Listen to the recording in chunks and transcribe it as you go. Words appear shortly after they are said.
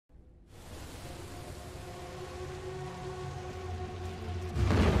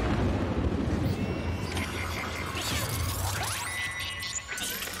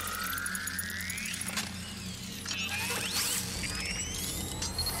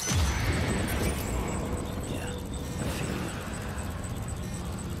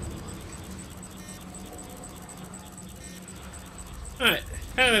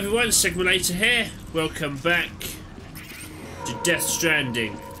Hello everyone, Sigmulator here. Welcome back to Death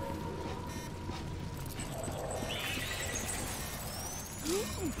Stranding.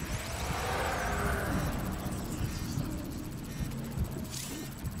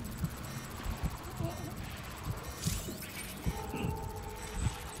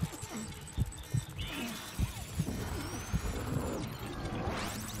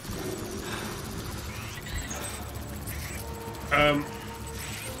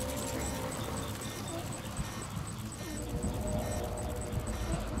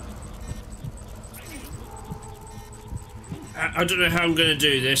 I don't know how I'm going to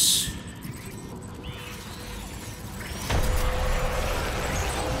do this.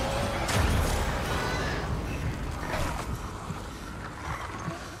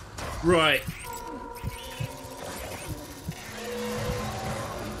 Right.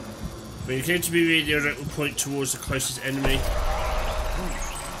 When you came to be ready, the arrow will point towards the closest enemy.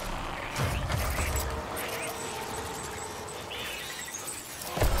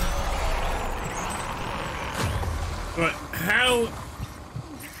 Right, how...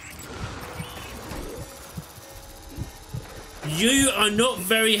 You are not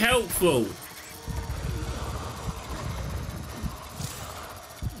very helpful.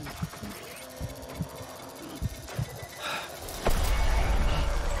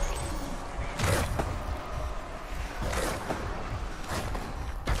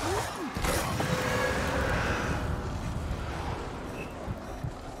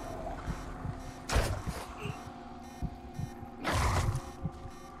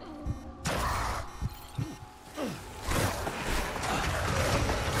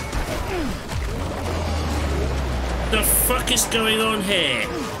 The fuck is going on here?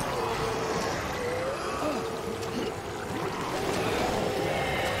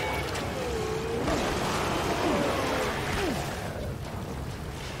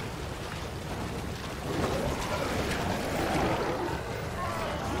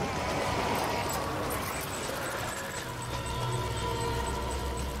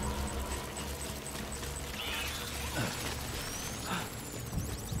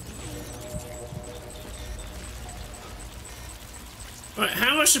 Right,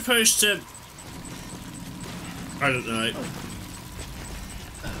 how am I supposed to... I don't know.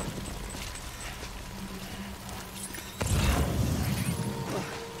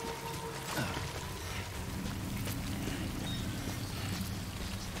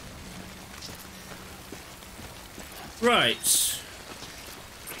 Right.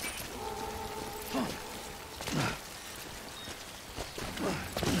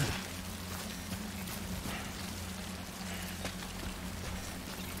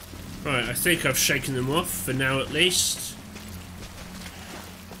 Right, I think I've shaken them off, for now at least.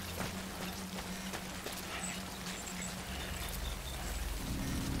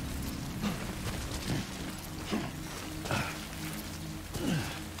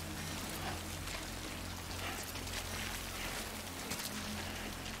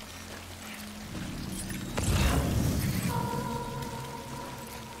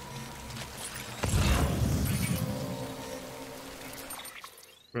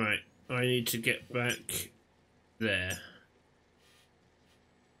 Right. I need to get back there.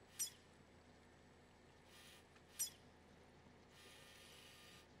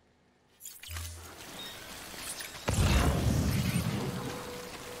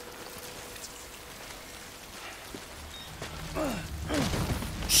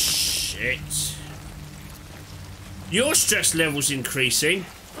 Shit. Your stress level's increasing.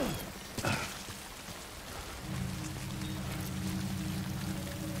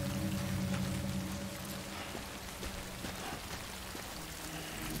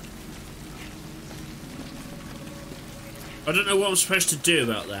 I don't know what I'm supposed to do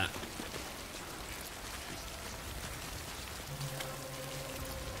about that.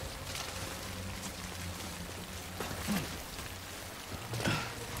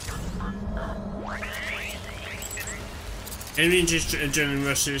 Enemy adrenaline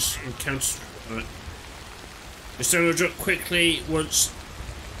rushes and counter. Right. The stone will drop quickly once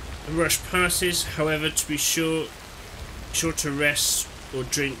the rush passes. However, to be sure to rest or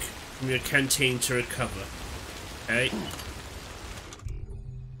drink from your canteen to recover. Okay.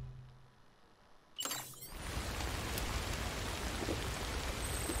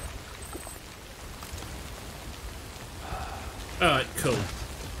 Alright, cool.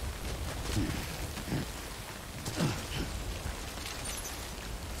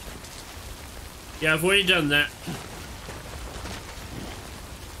 Yeah, I've already done that.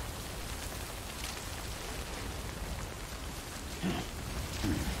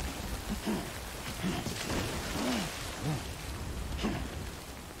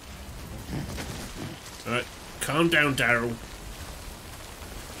 Calm down, Daryl.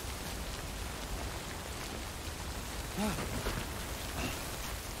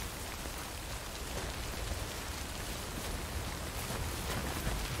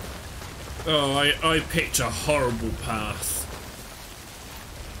 Oh, I picked a horrible path.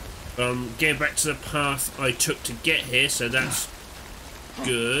 Getting back to the path I took to get here, so that's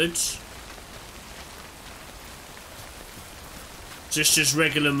good. Just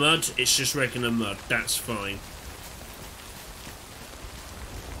regular mud? It's just regular mud, that's fine.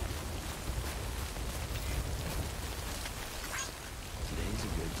 Today's a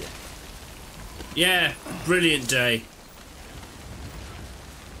good day. Yeah, brilliant day.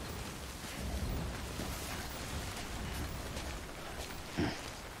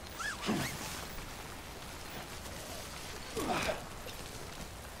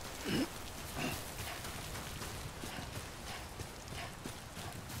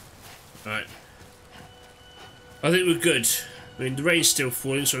 Right. I think we're good. I mean, the rain's still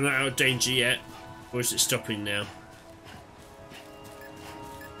falling, so we're not out of danger yet. Or is it stopping now?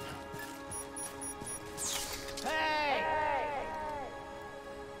 Hey!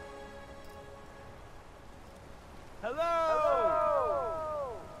 Hello!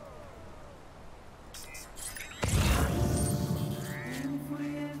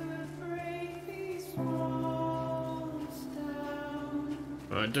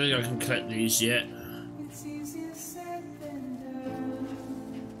 Right, I don't think I can collect these yet.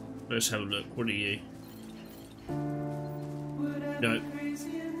 Let's have a look. What are you? No.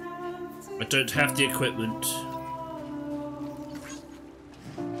 I don't have the equipment.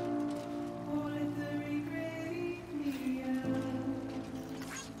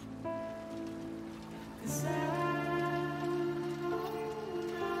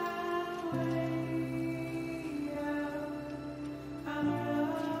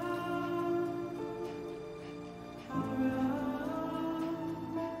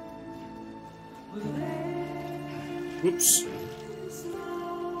 Whoops.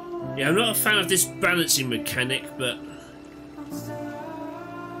 Yeah, I'm not a fan of this balancing mechanic, but...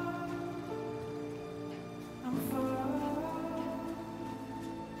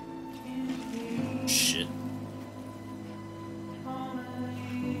 Shit.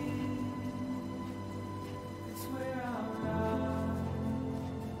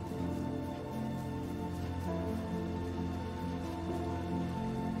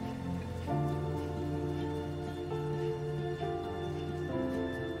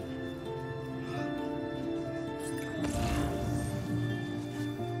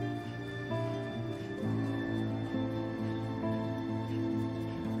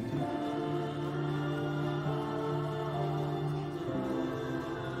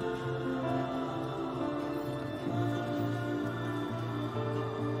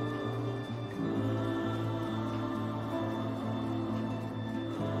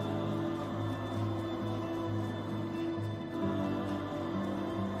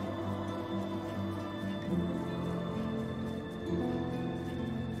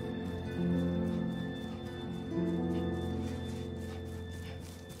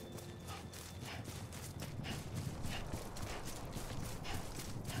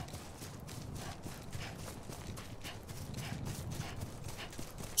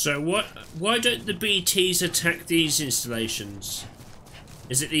 So why don't the BTs attack these installations?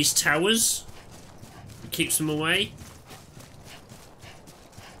 Is it these towers that keeps them away?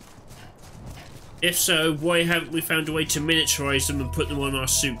 If so, why haven't we found a way to miniaturize them and put them on our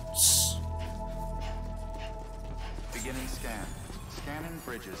suits? Beginning scan. Scanning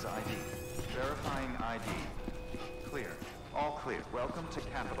bridges ID. Verifying ID. Clear. All clear. Welcome to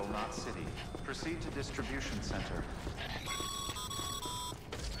Capital, not City. Proceed to distribution center.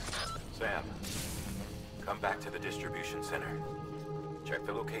 Sam, come back to the distribution center. Check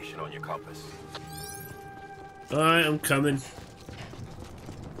the location on your compass. Alright, I'm coming.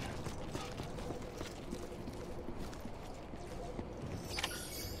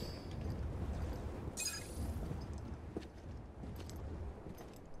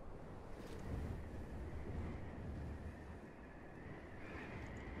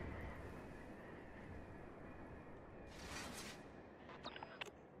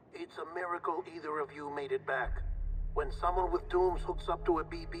 It's a miracle either of you made it back. When someone with dooms hooks up to a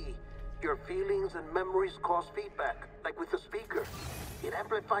BB, your feelings and memories cause feedback, like with the speaker. It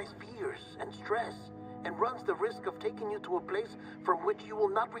amplifies fears and stress, and runs the risk of taking you to a place from which you will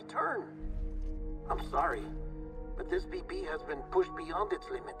not return. I'm sorry, but this BB has been pushed beyond its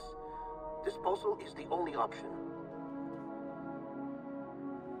limits. Disposal is the only option.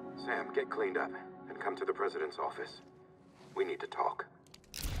 Sam, get cleaned up and come to the president's office. We need to talk.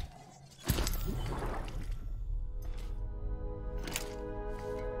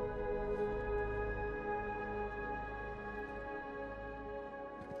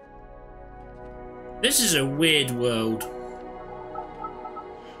 This is a weird world.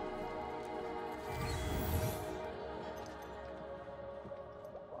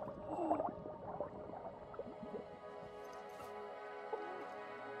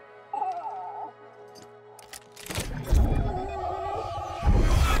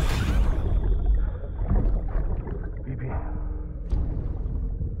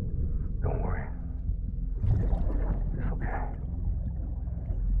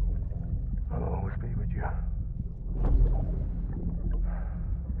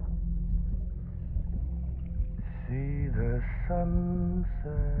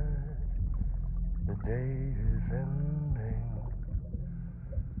 Sunset, the day is ending.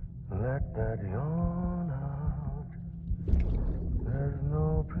 Let that yawn out. There's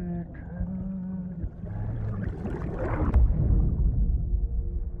no pretending.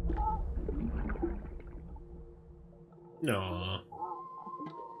 No.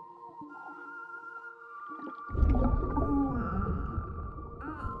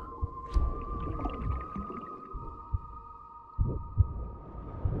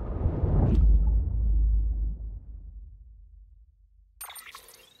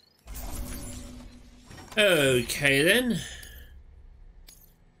 Okay then.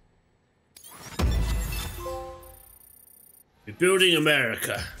 We're building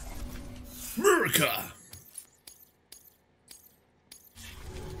America. America!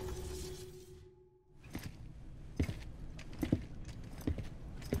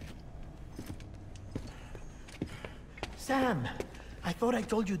 Sam, I thought I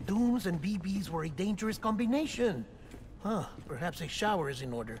told you Dooms and BBs were a dangerous combination. Huh, perhaps a shower is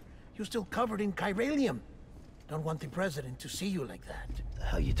in order. You're still covered in chiralium. Don't want the president to see you like that. The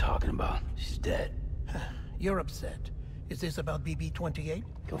hell you talking about? She's dead. You're upset. Is this about BB-28?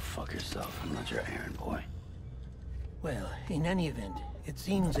 Go fuck yourself. I'm not your errand boy. Well, in any event, it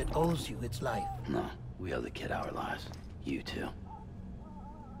seems it owes you its life. No, we owe the kid our lives. You too.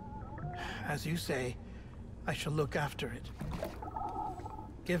 As you say, I shall look after it.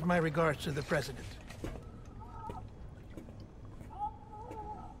 Give my regards to the president.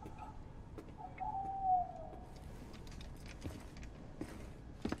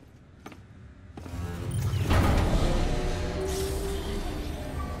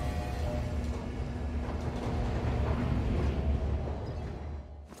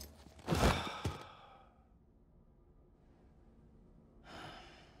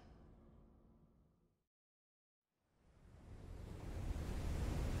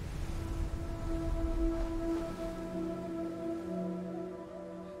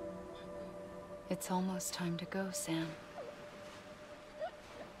 It's almost time to go, Sam.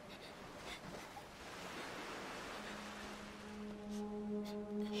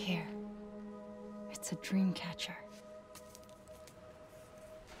 Here. It's a dream catcher.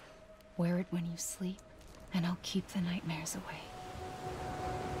 Wear it when you sleep, and I'll keep the nightmares away.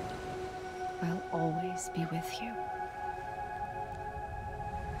 I'll always be with you.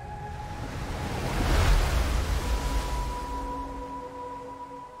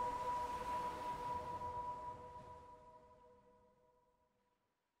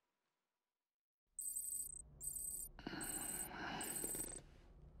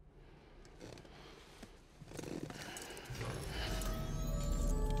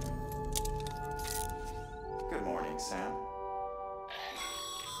 Good morning, Sam.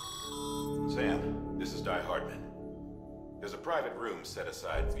 Sam, this is Di Hardman. There's a private room set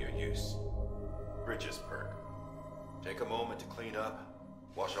aside for your use. Bridges perk. Take a moment to clean up,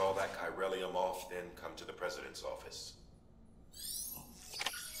 wash all that chiralium off, then come to the president's office.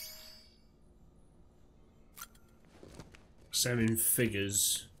 Seven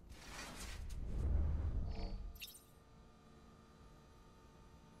figures.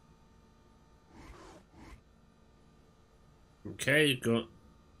 Okay, got.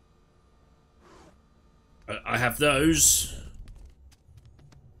 I have those.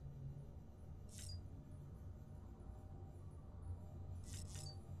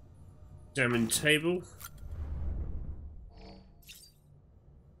 Diamond table.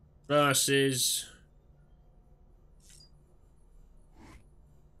 Glasses.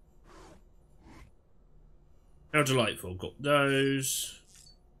 How delightful. Got those.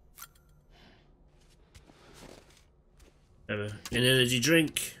 Have an energy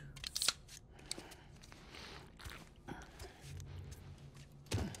drink.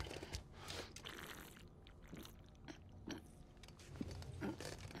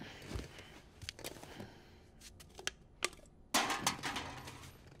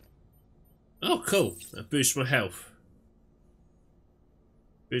 Oh, cool. That boosts my health.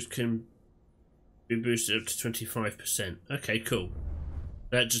 Boost can be boosted up to 25%. Okay, cool.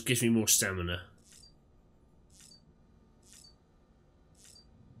 That just gives me more stamina.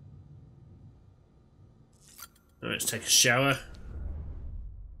 Let's take a shower.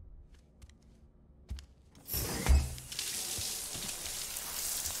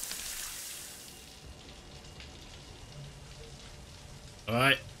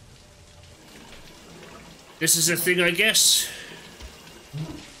 Alright. This is a thing, I guess.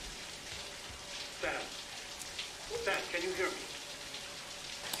 Sam, can you hear me?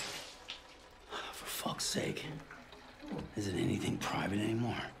 For fuck's sake. Isn't anything private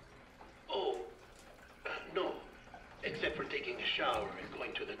anymore? Oh, no. Except for taking a shower and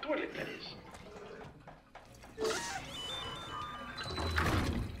going to the toilet, that is.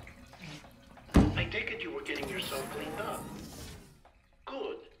 I take it you were getting yourself cleaned up.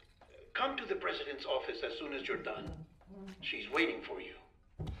 Good. Come to the president's office as soon as you're done. She's waiting for you.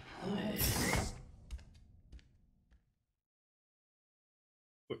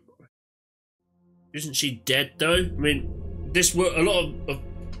 Isn't she dead though? I mean, this work, a lot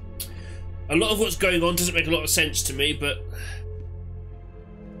of what's going on doesn't make a lot of sense to me. But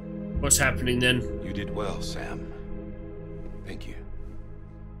what's happening then? You did well, Sam. Thank you.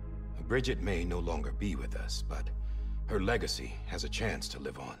 Bridget may no longer be with us, but her legacy has a chance to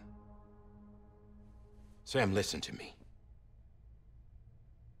live on. Sam, listen to me.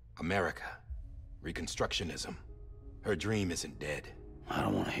 America, Reconstructionism. Her dream isn't dead. I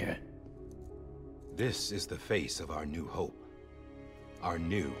don't want to hear it. This is the face of our new hope. Our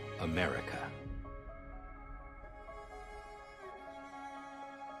new America.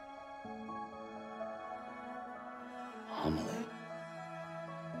 Amelie.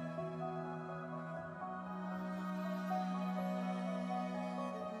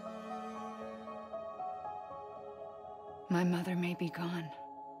 My mother may be gone,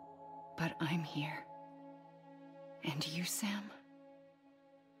 but I'm here. And you, Sam?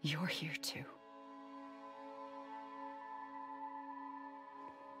 You're here too.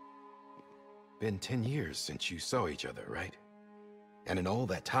 Been 10 years since you saw each other, right? And in all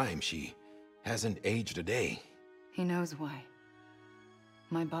that time, she hasn't aged a day. He knows why.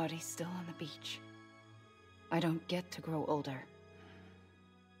 My body's still on the beach. I don't get to grow older.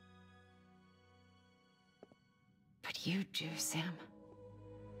 But you do, Sam.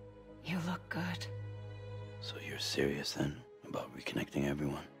 You look good. So you're serious then about reconnecting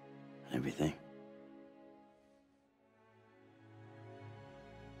everyone and everything?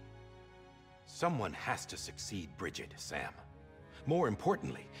 Someone has to succeed Bridget, Sam. More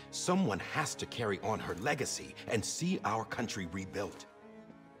importantly, someone has to carry on her legacy and see our country rebuilt.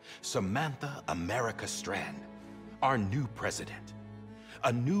 Samantha America Strand, our new president.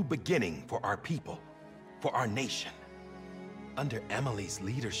 A new beginning for our people, for our nation. Under Emily's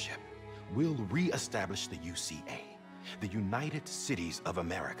leadership, we'll re-establish the UCA, the United Cities of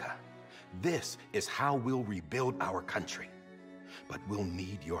America. This is how we'll rebuild our country. But we'll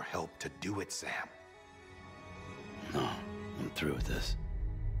need your help to do it, Sam. No, I'm through with this.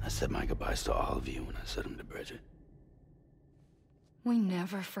 I said my goodbyes to all of you when I said them to Bridget. We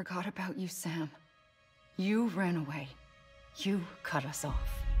never forgot about you, Sam. You ran away. You cut us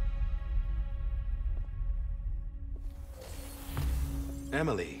off.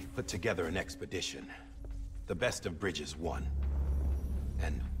 Emily put together an expedition. The best of Bridges won.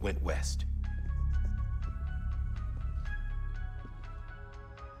 And went west.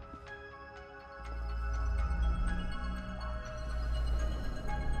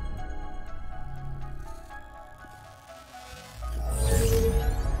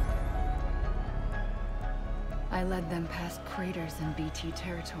 I led them past craters in BT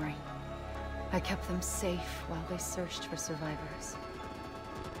territory. I kept them safe while they searched for survivors.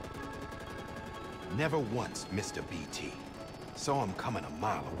 Never once missed a BT. Saw him coming a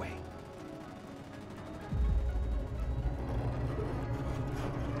mile away.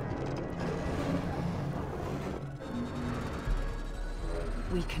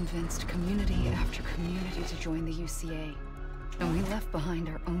 We convinced community after community to join the UCA, and we left behind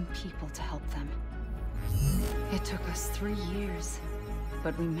our own people to help them. It took us 3 years,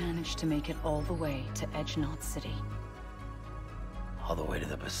 but we managed to make it all the way to Edgenot City. All the way to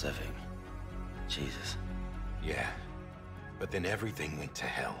the Pacific. Jesus. Yeah, but then everything went to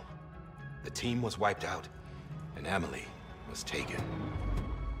hell. The team was wiped out, and Emily was taken.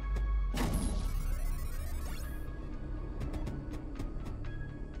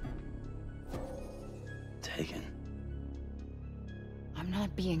 Taken? I'm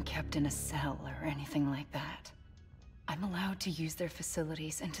not being kept in a cell or anything like that. I'm allowed to use their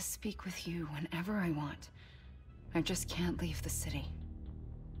facilities and to speak with you whenever I want. I just can't leave the city.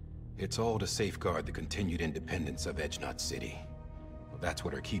 It's all to safeguard the continued independence of Edgenot City. Well, that's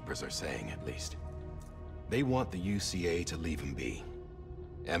what our keepers are saying, at least. They want the UCA to leave him be.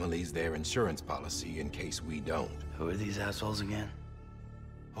 Emily's their insurance policy in case we don't. Who are these assholes again?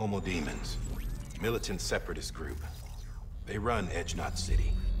 Homo Demons. Militant separatist group. They run Edge-Knot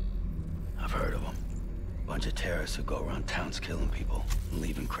City. I've heard of them. Bunch of terrorists who go around towns killing people and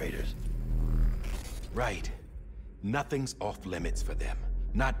leaving craters. Right. Nothing's off limits for them.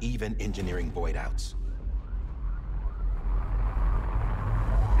 Not even engineering void outs.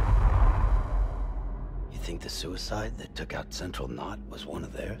 You think the suicide that took out Central Knot was one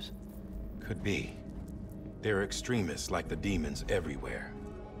of theirs? Could be. There are extremists like the demons everywhere,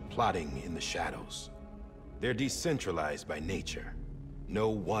 plotting in the shadows. They're decentralized by nature. No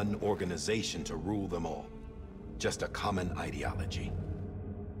one organization to rule them all. Just a common ideology.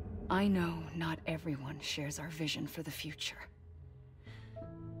 I know not everyone shares our vision for the future.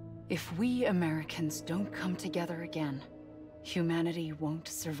 If we Americans don't come together again, humanity won't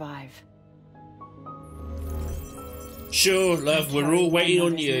survive. Sure, love, we're all waiting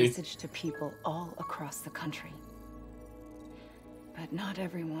on you. Message to people all across the country. But not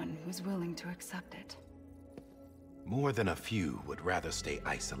everyone was willing to accept it. More than a few would rather stay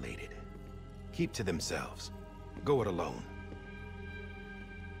isolated. Keep to themselves. Go it alone.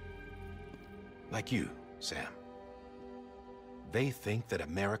 Like you, Sam. They think that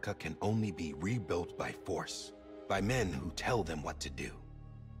America can only be rebuilt by force, by men who tell them what to do,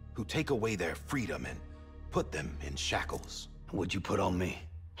 who take away their freedom and put them in shackles. What'd you put on me,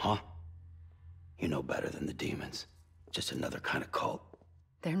 huh? You know better than the demons. Just another kind of cult.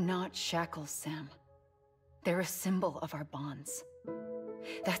 They're not shackles, Sam. They're a symbol of our bonds.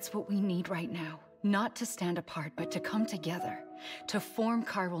 That's what we need right now. Not to stand apart, but to come together. To form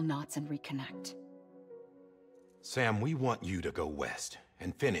chiral knots and reconnect. Sam, we want you to go west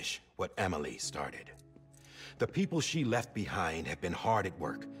and finish what Emily started. The people she left behind have been hard at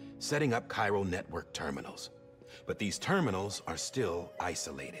work, setting up chiral network terminals. But these terminals are still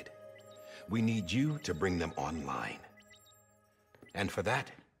isolated. We need you to bring them online. And for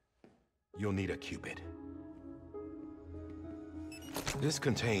that, you'll need a Cupid. This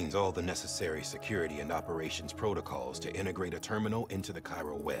contains all the necessary security and operations protocols to integrate a terminal into the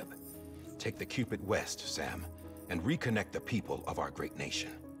chiral web. Take the Cupid west, Sam, and reconnect the people of our great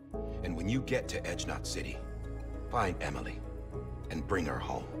nation. And when you get to Edge-Knot City, find Emily and bring her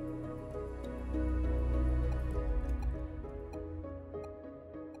home.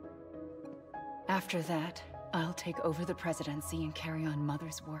 After that, I'll take over the presidency and carry on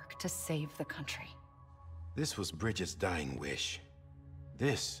Mother's work to save the country. This was Bridget's dying wish.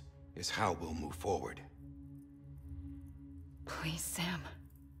 This is how we'll move forward. Please, Sam.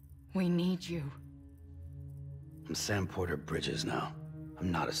 We need you. I'm Sam Porter Bridges now.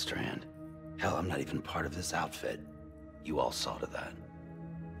 I'm not a Strand. Hell, I'm not even part of this outfit. You all saw to that.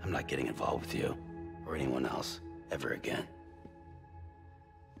 I'm not getting involved with you, or anyone else, ever again.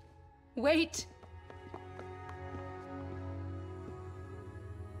 Wait!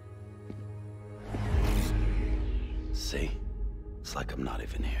 See? It's like I'm not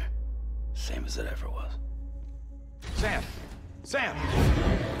even here. Same as it ever was. Sam! Sam!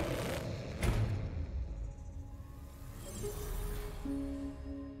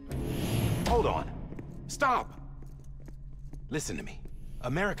 Hold on. Stop! Listen to me.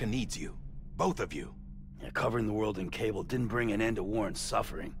 America needs you. Both of you. Yeah, covering the world in cable didn't bring an end to war and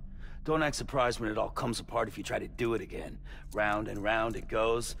suffering. Don't act surprised when it all comes apart if you try to do it again. Round and round it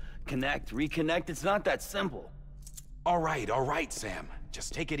goes. Connect, reconnect, it's not that simple. All right, Sam.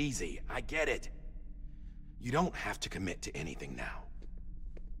 Just take it easy. I get it. You don't have to commit to anything now.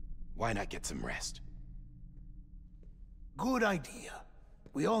 Why not get some rest? Good idea.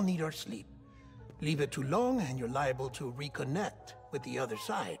 We all need our sleep. Leave it too long and you're liable to reconnect with the other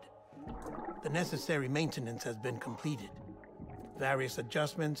side. The necessary maintenance has been completed. Various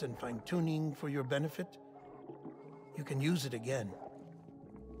adjustments and fine-tuning for your benefit. You can use it again.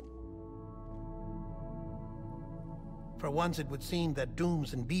 For once, it would seem that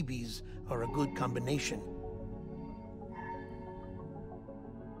Dooms and BBs are a good combination.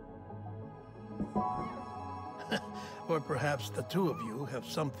 Or perhaps the two of you have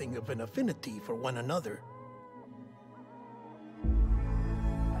something of an affinity for one another.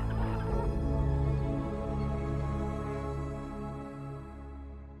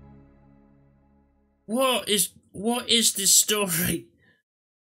 What is this story?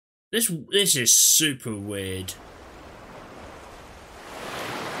 This is super weird.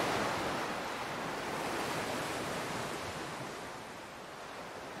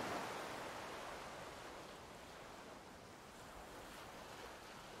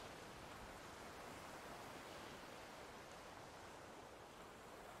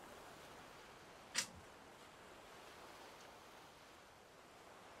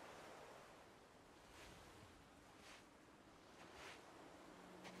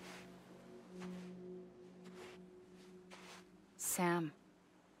 Sam.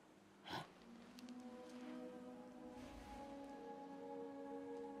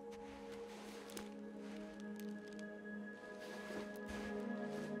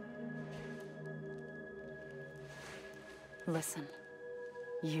 Listen,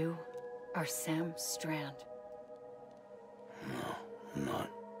 you are Sam Strand. No, I'm not.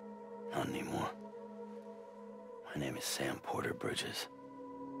 Not anymore. My name is Sam Porter Bridges.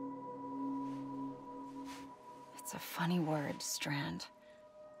 It's a funny word, Strand.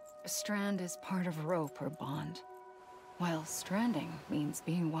 A strand is part of rope or bond, while stranding means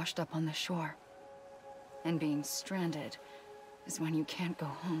being washed up on the shore. And being stranded is when you can't go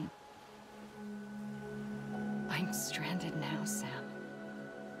home. I'm stranded now, Sam.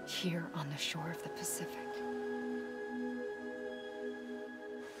 Here on the shore of the Pacific.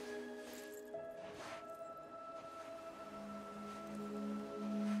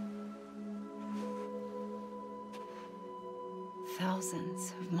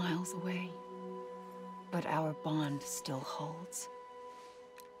 Thousands of miles away, but our bond still holds.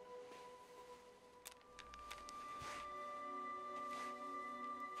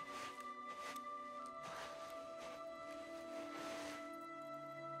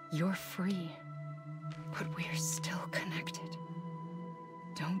 You're free, but we're still connected.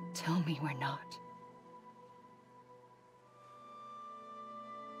 Don't tell me we're not.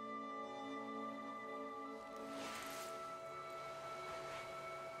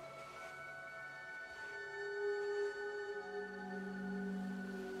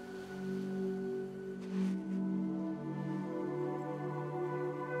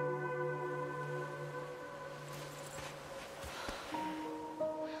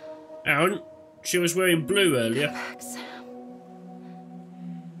 Aaron, she was wearing blue earlier. Come back, Sam.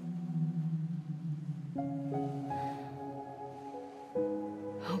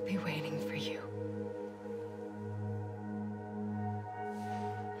 I'll be waiting for you.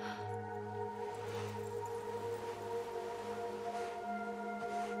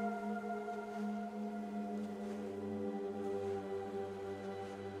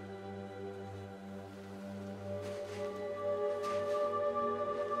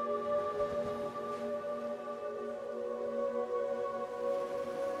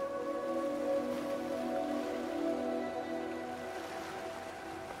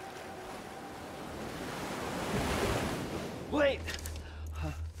 Wait!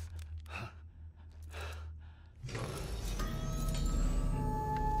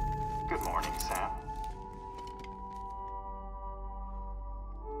 Good morning, Sam.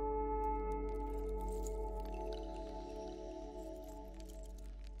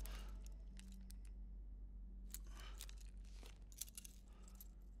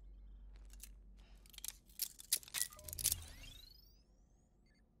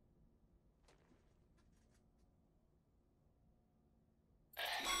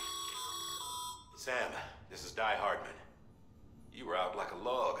 Sam, this is Hardman. You were out like a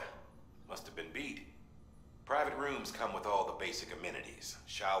log. Must have been beat. Private rooms come with all the basic amenities.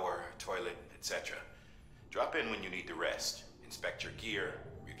 Shower, toilet, etc. Drop in when you need to rest. Inspect your gear,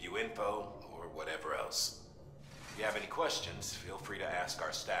 review info, or whatever else. If you have any questions, feel free to ask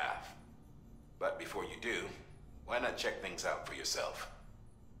our staff. But before you do, why not check things out for yourself?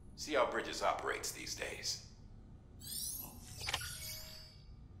 See how Bridges operates these days.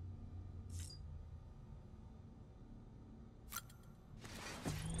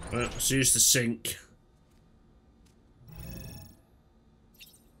 Right, let's use the sink.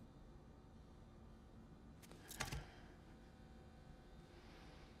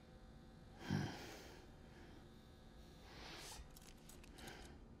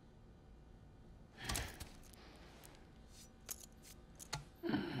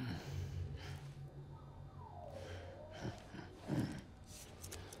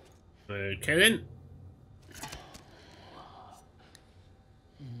 Okay then.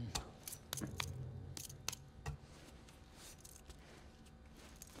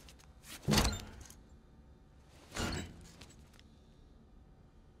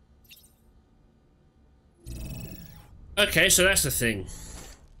 Okay, so that's the thing.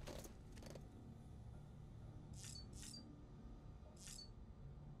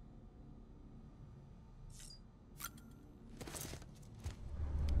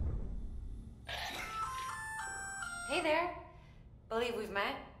 Hey there. Believe we've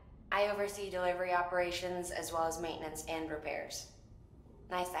met. I oversee delivery operations as well as maintenance and repairs.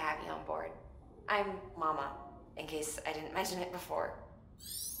 Nice to have you on board. I'm Mama, in case I didn't mention it before.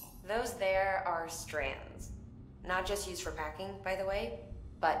 Those there are strands. Not just used for packing, by the way,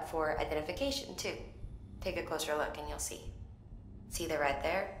 but for identification, too. Take a closer look and you'll see. See the red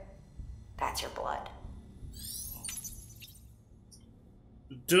there? That's your blood.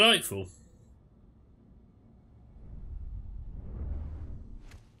 delightful.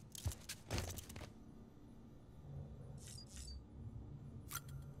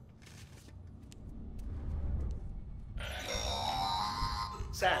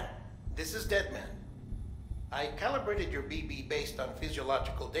 Sam, this is Deadman. I calibrated your BB based on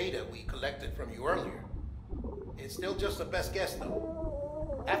physiological data we collected from you earlier. It's still just a best guess,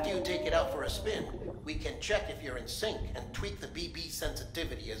 though. After you take it out for a spin, we can check if you're in sync and tweak the BB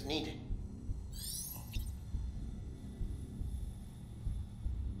sensitivity as needed.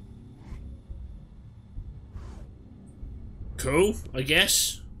 Cool, I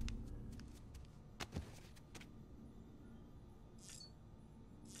guess.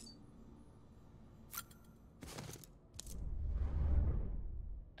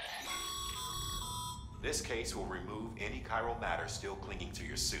 This case will remove any chiral matter still clinging to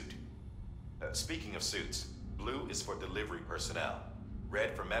your suit. Speaking of suits, blue is for delivery personnel,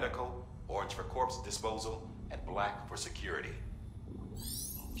 red for medical, orange for corpse disposal, and black for security.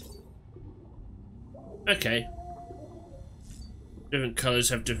 Okay. Different colours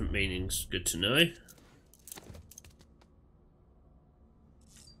have different meanings. Good to know.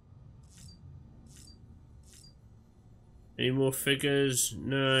 Any more figures?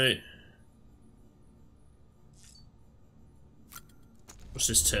 No. What's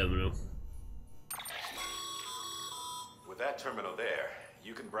this terminal? With that terminal there,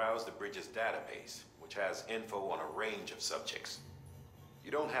 you can browse the bridge's database, which has info on a range of subjects. You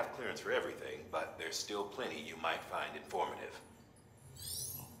don't have clearance for everything, but there's still plenty you might find informative.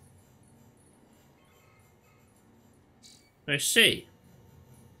 I see.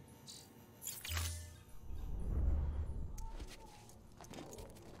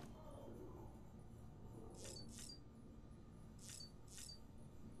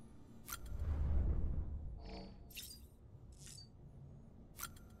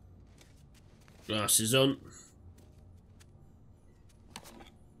 Glasses on.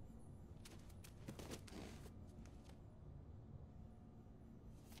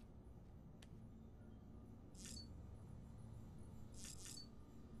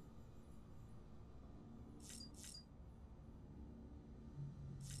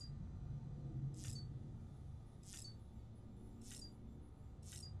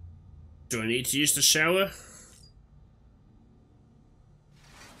 Do I need to use the shower?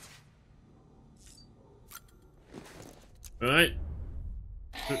 Right.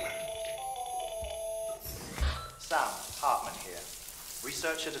 Sam, Hartman here.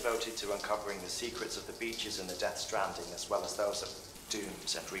 Researcher devoted to uncovering the secrets of the beaches and the Death Stranding, as well as those of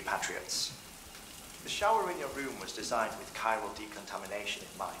dooms and repatriates. The shower in your room was designed with chiral decontamination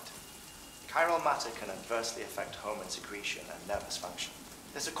in mind. Chiral matter can adversely affect hormone secretion and nervous function.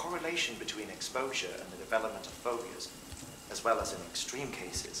 There's a correlation between exposure and the development of phobias, as well as in extreme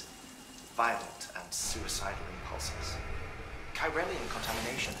cases, violent and suicidal impulses. Chiralian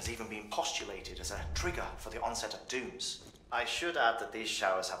contamination has even been postulated as a trigger for the onset of dooms. I should add that these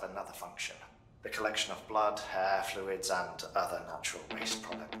showers have another function: the collection of blood, hair, fluids, and other natural waste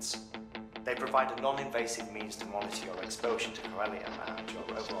products. They provide a non-invasive means to monitor your exposure to chiralium and your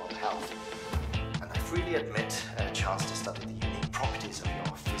overall health. And I freely admit a chance to study the unique properties of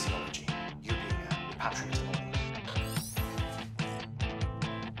your physiology, you being a repatriate alone.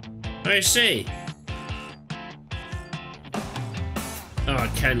 I see. Oh, I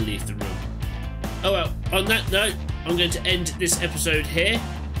can leave the room. Oh well, on that note, I'm going to end this episode here.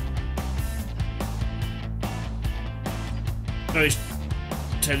 Oh, he's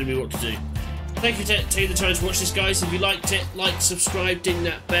telling me what to do. Thank you for taking the time to watch this, guys. If you liked it, like, subscribe, ding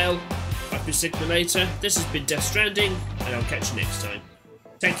that bell. I've been Sigma later. This has been Death Stranding, and I'll catch you next time.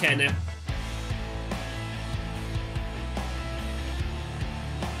 Take care now.